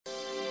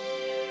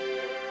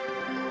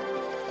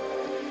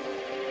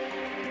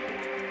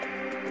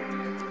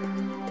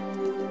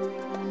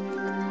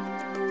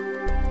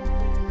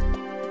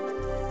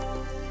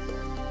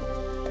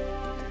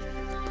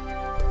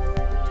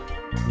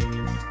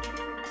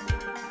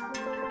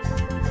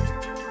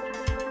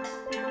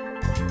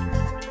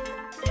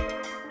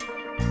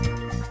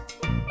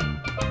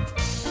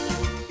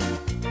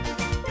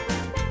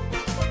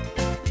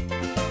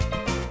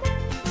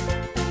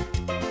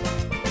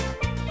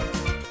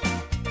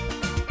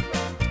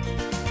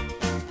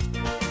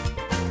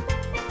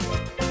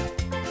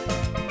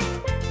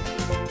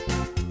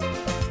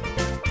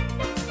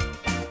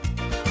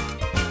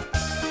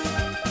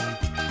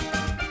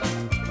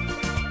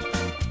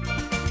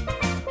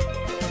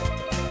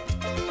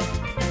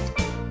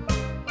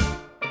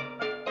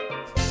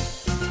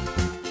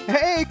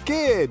Hey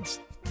kids!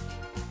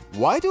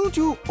 Why don't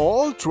you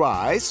all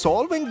try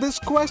solving this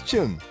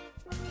question?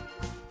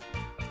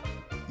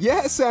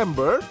 Yes,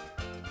 Amber?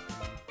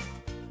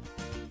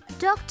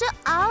 Dr.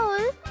 Owl,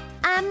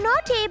 I'm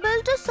not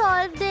able to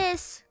solve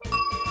this.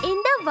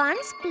 In the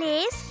ones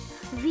place,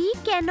 we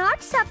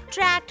cannot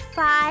subtract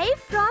 5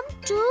 from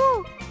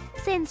 2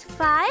 since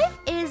 5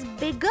 is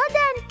bigger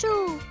than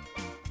 2.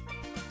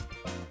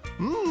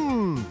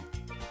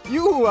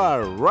 You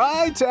are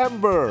right,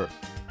 Amber.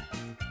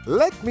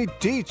 Let me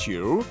teach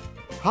you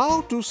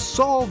how to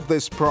solve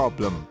this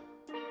problem.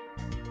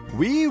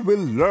 We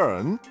will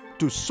learn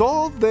to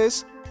solve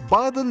this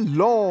by the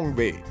long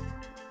way.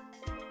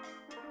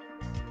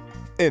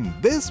 In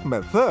this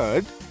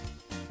method,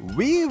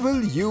 we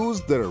will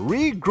use the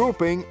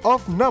regrouping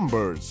of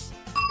numbers.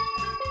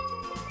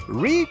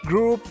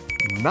 Regroup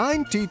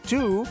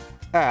 92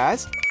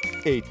 as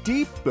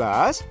 80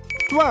 plus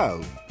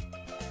 12.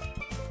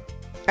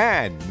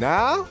 And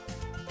now,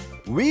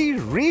 we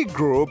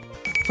regroup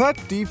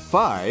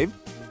 35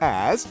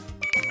 as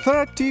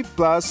 30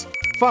 plus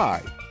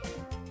 5.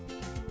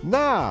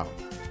 Now,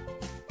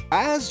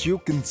 as you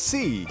can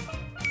see,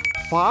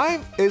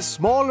 5 is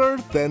smaller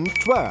than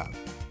 12.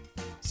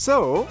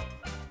 So,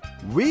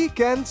 we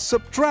can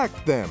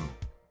subtract them.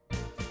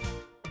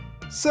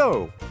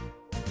 So,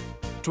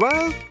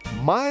 12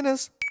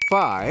 minus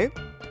 5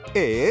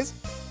 is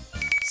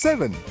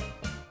 7.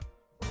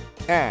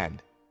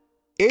 And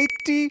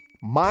 80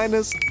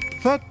 minus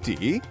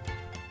 30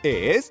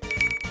 is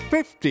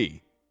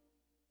 50.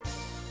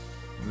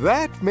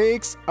 That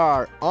makes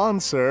our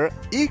answer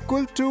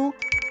equal to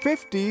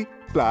 50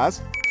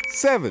 plus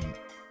 7.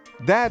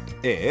 That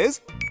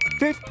is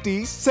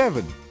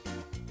 57.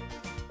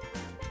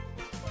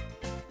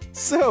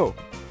 So,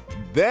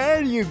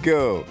 there you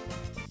go.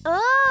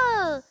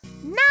 Oh,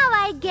 now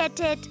I get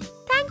it.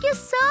 Thank you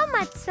so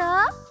much,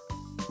 sir.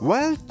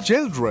 Well,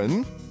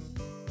 children,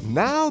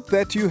 now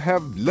that you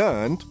have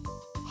learned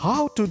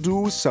how to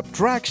do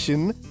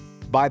subtraction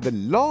by the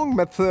long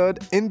method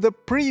in the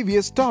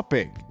previous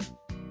topic,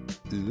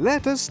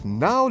 let us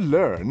now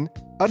learn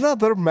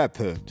another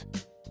method.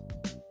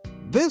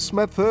 This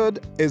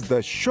method is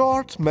the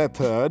short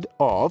method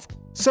of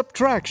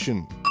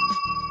subtraction.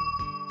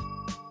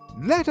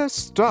 Let us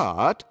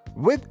start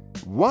with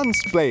ones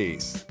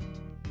place.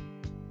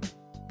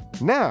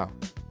 Now,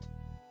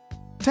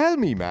 tell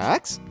me,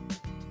 Max,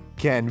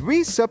 can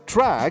we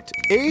subtract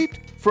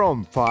 8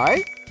 from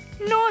 5?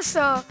 No,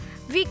 sir.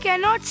 We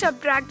cannot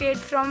subtract 8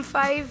 from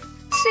 5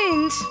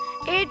 since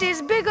 8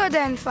 is bigger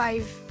than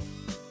 5.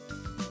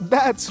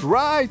 That's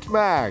right,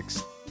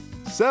 Max.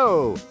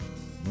 So,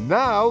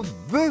 now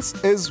this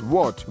is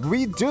what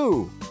we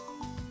do.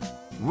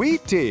 We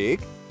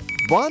take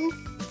 1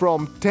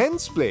 from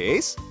tens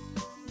place.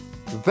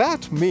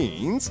 That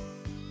means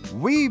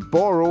we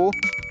borrow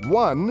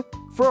 1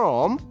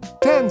 from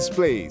tens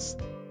place.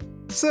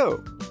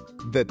 So,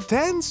 the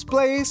tens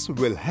place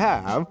will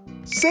have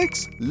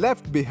 6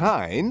 left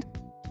behind,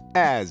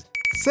 as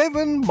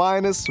 7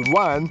 minus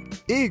 1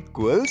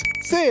 equals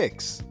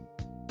 6.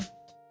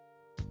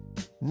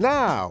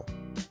 Now,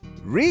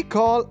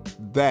 recall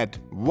that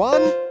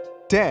 1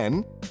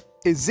 10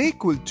 is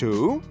equal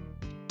to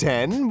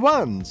 10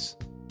 ones.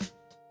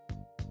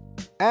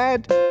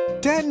 Add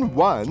 10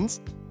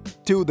 ones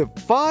to the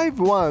 5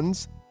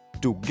 ones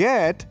to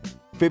get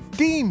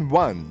 15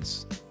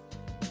 ones.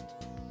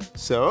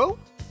 So,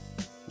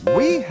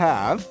 we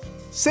have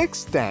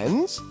 6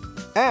 tens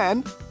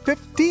and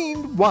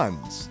 15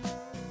 ones.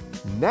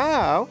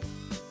 Now,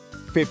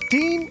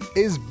 15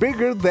 is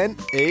bigger than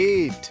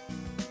 8.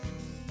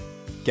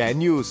 Can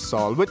you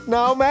solve it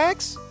now,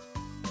 Max?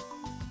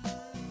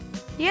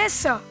 Yes,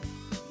 sir.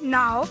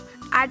 Now,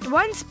 at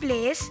ones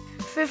place,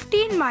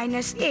 15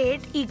 minus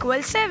 8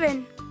 equals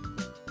 7.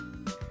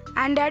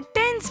 And at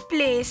tens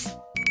place,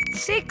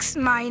 6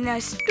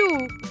 minus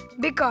 2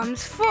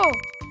 becomes 4.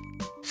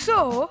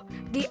 So,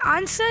 the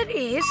answer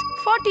is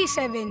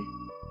 47.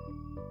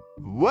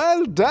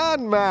 Well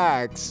done,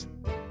 Max!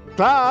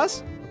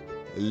 Class,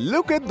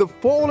 look at the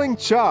following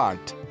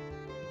chart.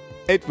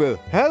 It will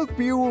help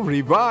you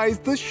revise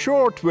the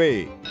short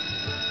way.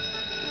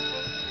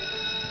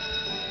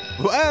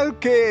 Well,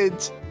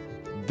 kids,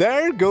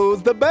 there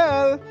goes the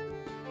bell.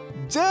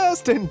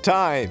 Just in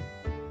time.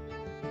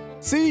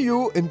 See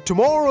you in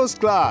tomorrow's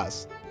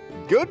class.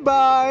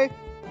 Goodbye.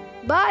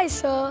 Bye,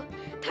 sir.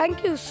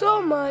 Thank you so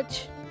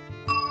much.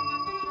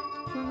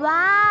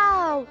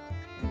 Wow!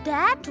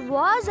 That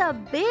was a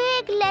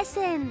big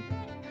lesson.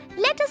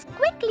 Let us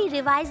quickly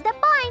revise the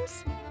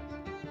points.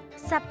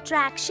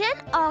 Subtraction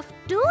of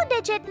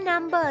two-digit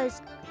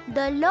numbers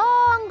the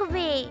long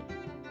way.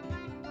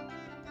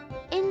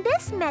 In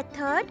this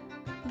method,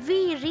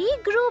 we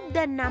regroup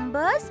the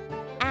numbers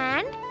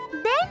and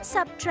then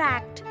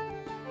subtract.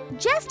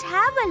 Just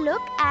have a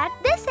look at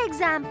this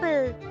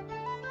example.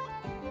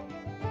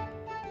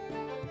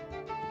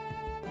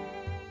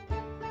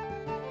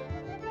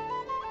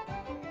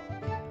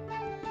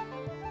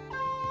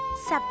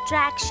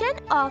 Subtraction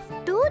of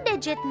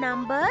two-digit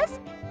numbers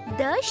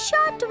the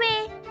short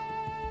way.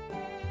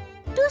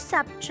 To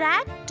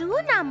subtract two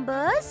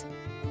numbers,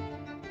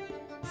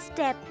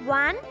 step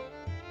 1.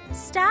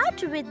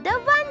 Start with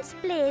the ones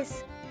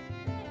place.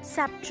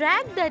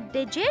 Subtract the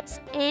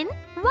digits in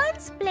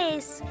ones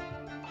place.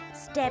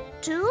 Step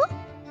 2.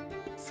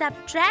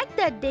 Subtract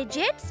the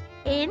digits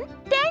in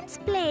tens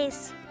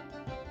place.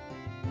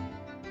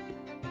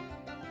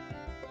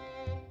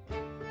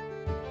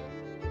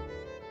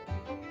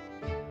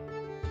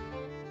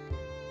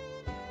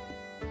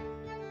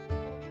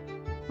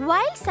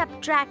 While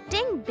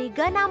subtracting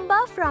bigger number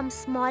from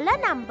smaller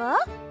number,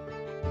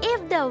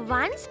 if the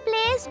ones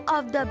place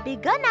of the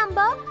bigger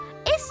number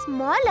is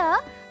smaller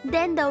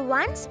than the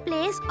ones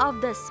place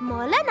of the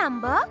smaller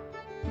number,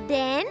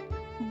 then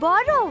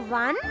borrow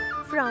 1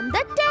 from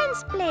the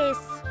tens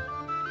place.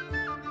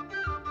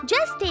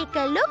 Just take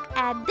a look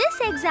at this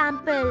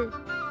example.